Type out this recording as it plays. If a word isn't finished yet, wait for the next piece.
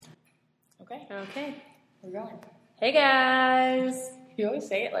Okay. We're going. Hey guys. You always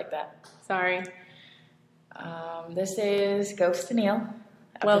say it like that. Sorry. This is Ghost and Eel.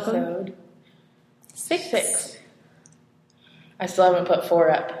 Welcome. Episode 6. I still haven't put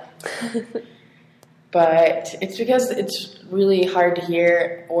 4 up. But it's because it's really hard to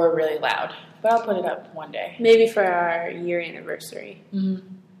hear or really loud. But I'll put it up one day. Maybe for our year anniversary. Mm-hmm.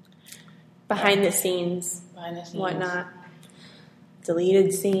 Behind the scenes. Whatnot.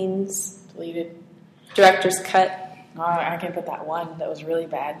 Deleted scenes. Deleted. Director's cut. Oh, I can put that one that was really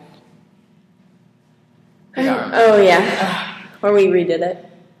bad. Oh, yeah. Or we redid it.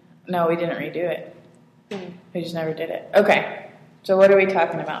 No, we didn't redo it. We just never did it. Okay. So what are we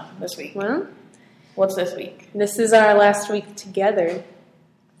talking about this week? Well, what's this week? This is our last week together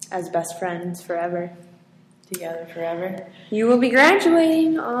as best friends forever. Together forever. You will be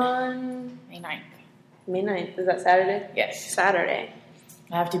graduating on May 9th. May 9th. Is that Saturday? Yes. Saturday.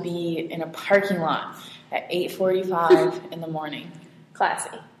 I have to be in a parking lot at 8:45 in the morning.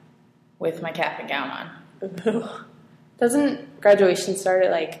 Classy. With my cap and gown on. Doesn't graduation start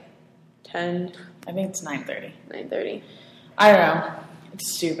at like 10? I think it's 9:30. 9:30. I don't know.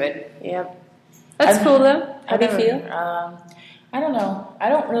 It's stupid. Yep. That's cool though. How do you feel? I don't know. I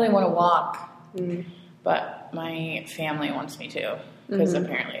don't really want to walk, but my family wants me to because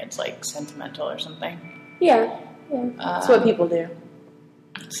apparently it's like sentimental or something. Yeah. That's what people do.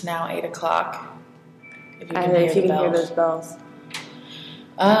 It's now 8 o'clock. If you can hear those bells.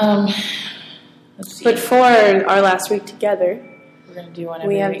 Let's see. But for our last week together, we're going to do one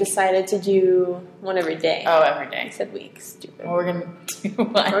every week. We have decided to do one every day. Oh, every day. I said week. Stupid. Well, we're going to do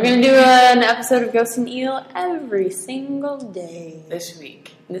one. We're going to do an episode of Ghost and Eel every single day. This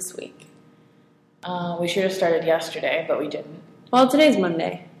week. We should have started yesterday, but we didn't. Well, today's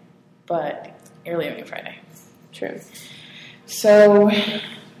Monday. But you're leaving Friday. True. So,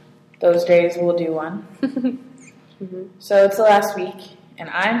 those days we'll do one. So, it's the last week, and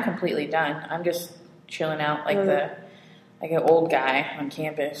I'm completely done. I'm just chilling out like an old guy on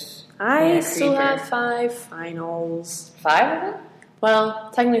campus. I still have 5 finals. 5 of them?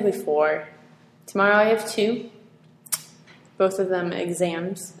 Well, technically 4. Tomorrow I have 2. Both of them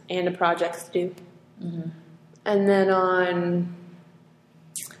exams and a project to do. And then on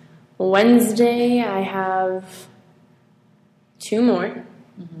Wednesday I have 2 more.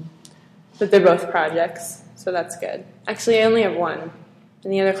 But they're both projects, so that's good. Actually, I only have 1.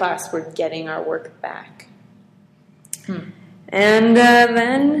 In the other class, we're getting our work back. And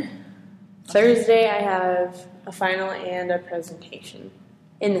then Thursday, I have a final and a presentation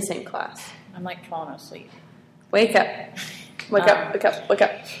in the same class. I'm like falling asleep. Wake up. Wake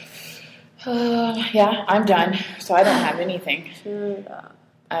up. Yeah, I'm done, so I don't have anything. Shut up.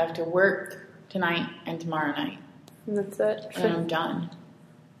 I have to work tonight and tomorrow night. And that's it. And I'm done.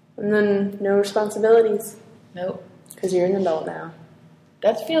 And then no responsibilities. Nope. Because you're an adult now.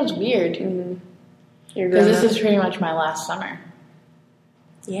 That feels weird. Because this is pretty much my last summer.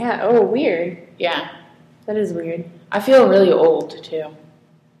 Yeah. Oh, weird. Yeah. That is weird. I feel really old, too.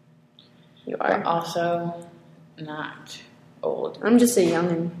 You are. But also not old. I'm just a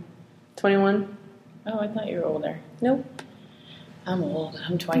youngin'. 21. Oh, I thought you were older. Nope. I'm old.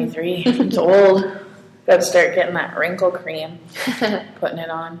 I'm 23. It's old. Got to start getting that wrinkle cream. Putting it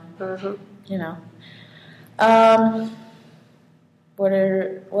on. You know. What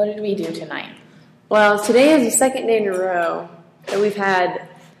did we do tonight? Well, today is the second day in a row that we've had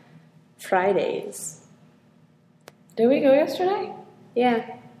Fridays. Did we go yesterday? Yeah.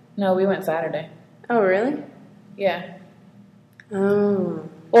 No, we went Saturday. Oh, really? Yeah. Oh.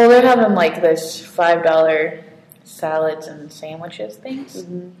 Well, they're having like this $5 salads and sandwiches things.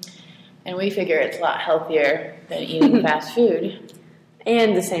 And we figure it's a lot healthier than eating fast food.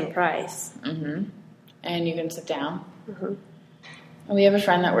 And the same price. And you can sit down. And we have a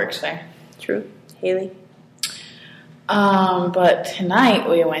friend that works there. True. Haley. But tonight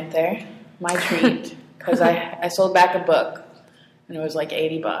we went there. My treat. Because I sold back a book. And it was like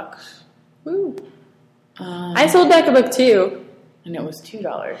 $80. Woo. I sold back a book too. And it was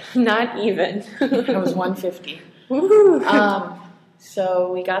 $2. Not even. It was $1.50. Woo.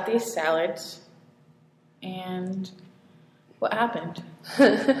 So we got these salads. And what happened?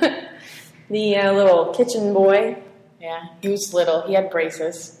 The little kitchen boy. Yeah, he was little. He had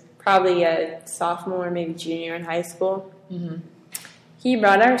braces. Probably a sophomore, maybe junior in high school. He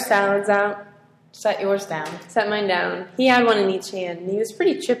brought our salads out. Set yours down. Set mine down. He had one in each hand, and he was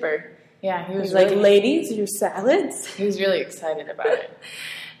pretty chipper. Yeah, he was like, ladies, your salads? He was really excited about it.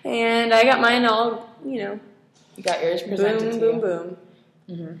 And I got mine all, You got yours presented to you.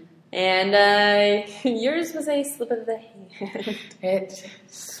 Boom. And yours was a slip of the hand. It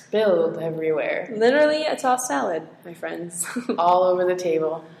spilled everywhere. Literally a tossed salad, my friends. All over the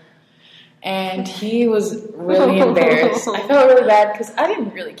table. And he was really embarrassed. I felt really bad because I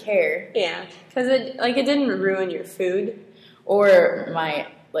didn't really care. Yeah, because it didn't ruin your food. Or my,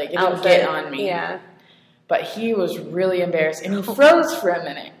 it didn't get on me. Yeah. But he was really embarrassed. And he froze for a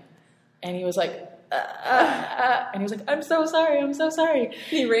minute. And he was like, and he was like, I'm so sorry.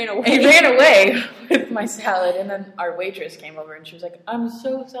 He ran away. And he ran away with my salad. And then our waitress came over and she was like, I'm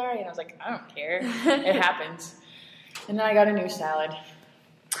so sorry. And I was like, I don't care. It happens. And then I got a new salad.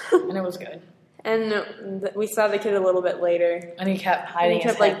 And it was good. And we saw the kid a little bit later. And he kept hiding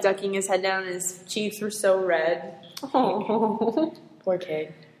his head. He kept, ducking his head down, and his cheeks were so red. Oh. Poor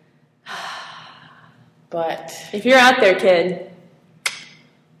kid. But if you're out there, kid,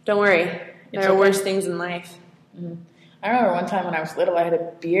 don't worry. There are worse things in life. Mm-hmm. I remember one time when I was little, I had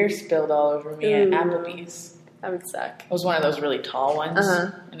a beer spilled all over me at Applebee's. That would suck. It was one of those really tall ones.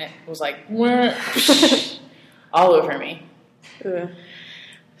 And it was like, all over me.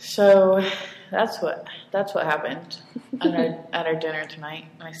 So that's what happened at our dinner tonight.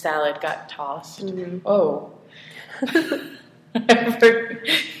 My salad got tossed. Mm-hmm. Oh, a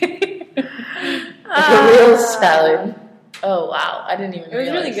real salad. Oh wow! I didn't even. It was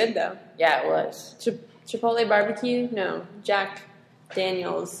really good though. Yeah, it was. Chipotle barbecue? No, Jack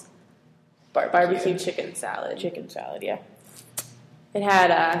Daniel's barbecue chicken salad. Chicken salad, yeah. It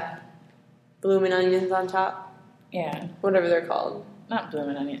had bloomin' onions on top. Yeah, whatever they're called. Not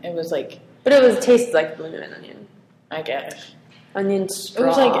bloomin' onion. It was but it tasted like bloomin' onion. I guess. Onion straw. It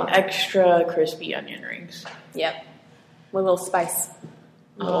was like extra crispy onion rings. Yep. With a little spice.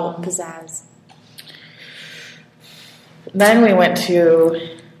 A little pizzazz. Then we went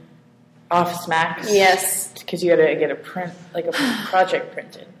to Office Max. Yes. Because you had to get a project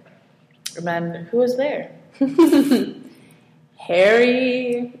printed. And then who was there?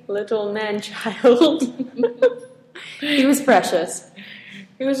 Hairy little man-child. He was precious.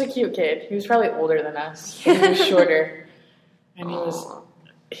 He was a cute kid. He was probably older than us. He was shorter. And he was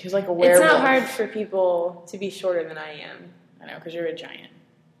like a werewolf. It's not hard for people to be shorter than I am. I know, because you're a giant.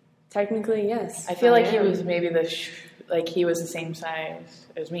 Technically, yes. I feel like he was maybe he was the same size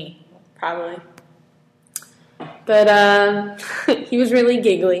as me. Probably. But he was really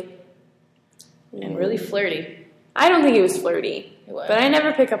giggly. And really flirty. I don't think he was flirty. He was. But I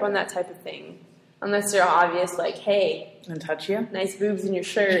never pick up on that type of thing. Unless they're obvious, like, hey. And touch you? Nice boobs in your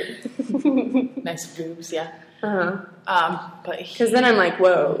shirt. Nice boobs, yeah. Uh-huh. Because then I'm like,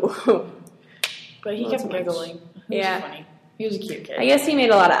 whoa. But he kept giggling. He was funny. He was a cute kid. I guess he made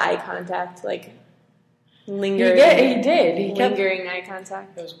a lot of eye contact, lingering. He did. He kept lingering eye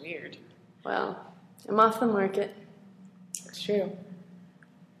contact. It was weird. Well, I'm off the market. It's true.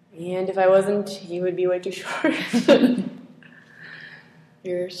 And if I wasn't, he would be way too short.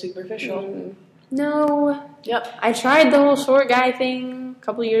 You're superficial. No. Yep. I tried the whole short guy thing a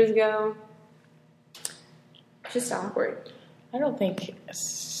couple years ago. Just awkward. I don't think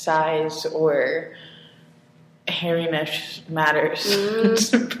size or hairiness matters.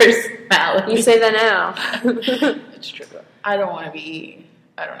 Personality. You say that now. It's true. I don't want to be,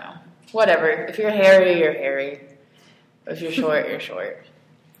 I don't know. Whatever. If you're hairy, you're hairy. If you're short, you're short.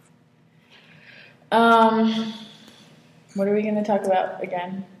 What are we going to talk about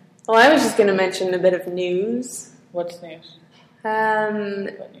again? Well, I was just going to mention a bit of news. What's news?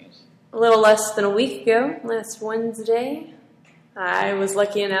 What news? A little less than a week ago, last Wednesday, I was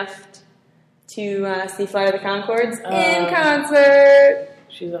lucky enough to see Flight of the Conchords in concert.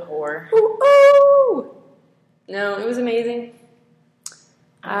 She's a whore. Ooh. No, it was amazing.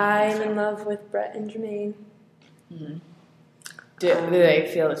 I'm in love with Brett and Jermaine. Mm-hmm. Do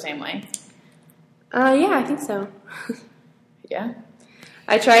they feel the same way? Yeah, I think so. Yeah?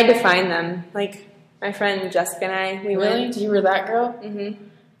 I tried to find them. My friend Jessica and I, we went. You were that girl? Mm-hmm.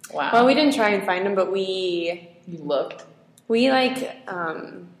 Wow. Well, we didn't try and find them, but we... You looked? We,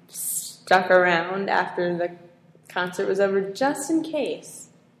 stuck around after the concert was over just in case.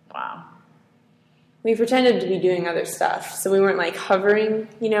 Wow. We pretended to be doing other stuff, so we weren't, hovering,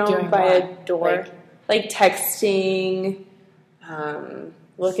 doing by what? a door. Texting,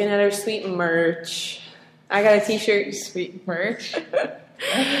 looking at our sweet merch. I got a t-shirt. Sweet merch?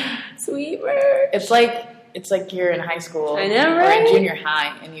 Sweet merch. It's like you're in high school. I know, right? Or in junior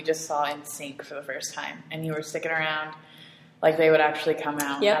high, and you just saw NSYNC for the first time, and you were sticking around like they would actually come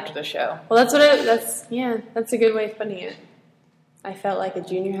out after the show. Well, that's a good way of putting it. I felt like a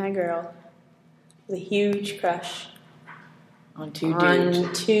junior high girl with a huge crush on two dudes.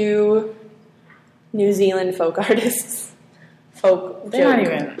 On two New Zealand folk artists. folk. They're not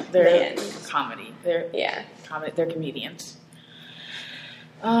joke even. They're band. comedy. They're Yeah. They're comedians.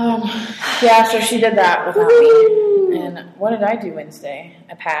 Yeah, so she did that without me. And what did I do Wednesday?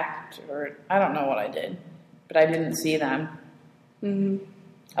 I packed, or I don't know what I did, but I didn't see them. Mm-hmm.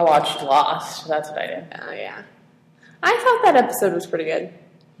 I watched Lost. That's what I did. Oh, yeah. I thought that episode was pretty good.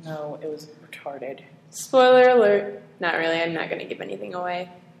 No, it was retarded. Spoiler alert. Not really. I'm not going to give anything away.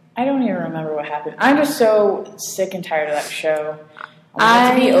 I don't even remember what happened. I'm just so sick and tired of that show. I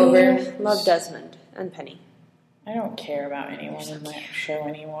want it to be over. Love Desmond and Penny. I don't care about anyone in that show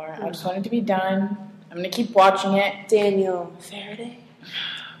anymore. I just want it to be done. I'm going to keep watching it. Daniel Faraday.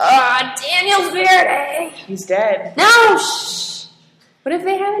 Daniel Faraday! He's dead. No! Shh! What if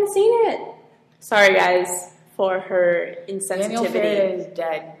they haven't seen it? Sorry, guys, for her insensitivity. Daniel Faraday is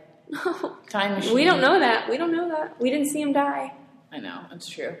dead. No. Time machine. We don't know that. We don't know that. We didn't see him die. I know. That's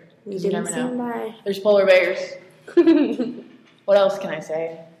true. We didn't see him die. There's polar bears. What else can I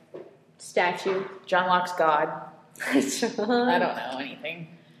say? Statue. John Locke's God. John. I don't know anything.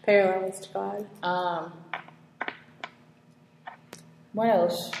 Paralyzed God. What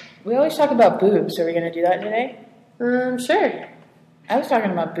else? We always talk about boobs. Are we going to do that today? Sure. I was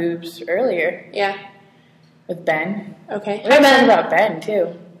talking about boobs earlier. Yeah. With Ben. Okay. We always talk about Ben,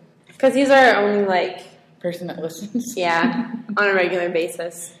 too. Because he's our only, person that listens. Yeah, on a regular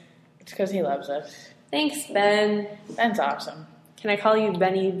basis. It's because he loves us. Thanks, Ben. Ben's awesome. Can I call you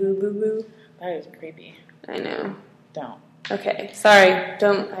Benny Boo Boo Boo? That is creepy. I know. Don't. Okay, sorry.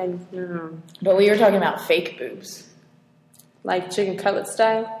 No. But we were talking about fake boobs. Like chicken cutlet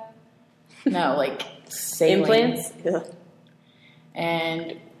style? No, saline. Implants? Ugh.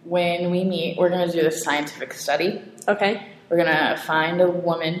 And when we meet, we're going to do this scientific study. Okay. We're going to find a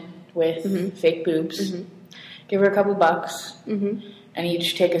woman with fake boobs, give her a couple bucks, and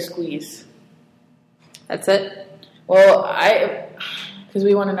each take a squeeze. That's it? Well, because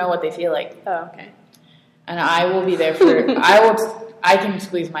we want to know what they feel like. Oh, okay. And I will be there for, I can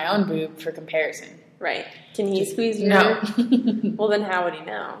squeeze my own boob for comparison. Right. Can he squeeze your? No. Well, then how would he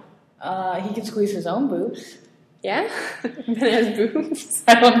know? He can squeeze his own boobs. Yeah? Ben has boobs?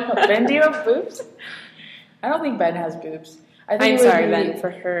 I don't know. Ben, do you have boobs? I don't think Ben has boobs. I'm sorry, Ben, for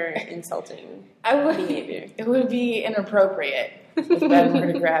her insulting behavior. It would be inappropriate if Ben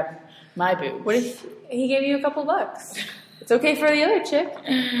were to grab my boobs. What if he gave you a couple bucks? It's okay for the other chick.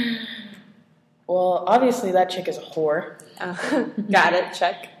 Well, obviously that chick is a whore. Got it,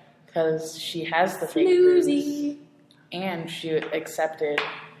 check. Because she has the fake Floozy. boobs. And she accepted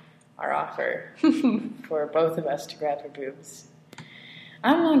our offer for both of us to grab her boobs.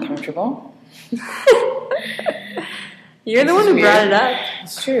 I'm uncomfortable. You're the one who brought it up.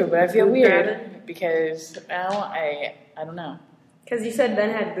 It's true, but I feel weird because I don't know. Because you said Ben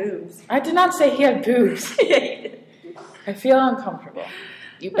had boobs. I did not say he had boobs. I feel uncomfortable.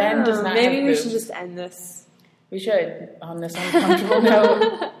 Ben does not have boobs. Maybe we should just end this. We should, on this uncomfortable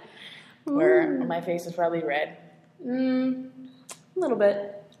note, where my face is probably red. A little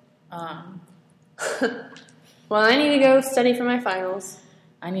bit. Well, I need to go study for my finals.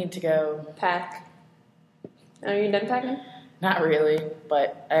 I need to go pack. Are you done packing? Not really,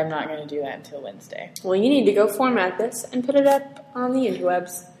 but I'm not going to do that until Wednesday. Well, you need to go format this and put it up on the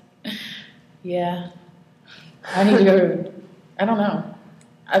interwebs. Yeah. I need to go. I don't know.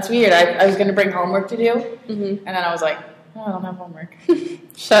 That's weird. I was going to bring homework to do, and then I was like, oh, I don't have homework.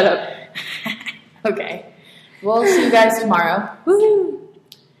 Shut up. Okay. We'll see you guys tomorrow. Woohoo!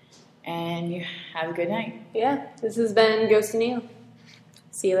 And you have a good night. Yeah. This has been Ghost and Eel.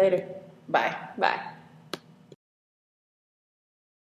 See you later. Bye. Bye.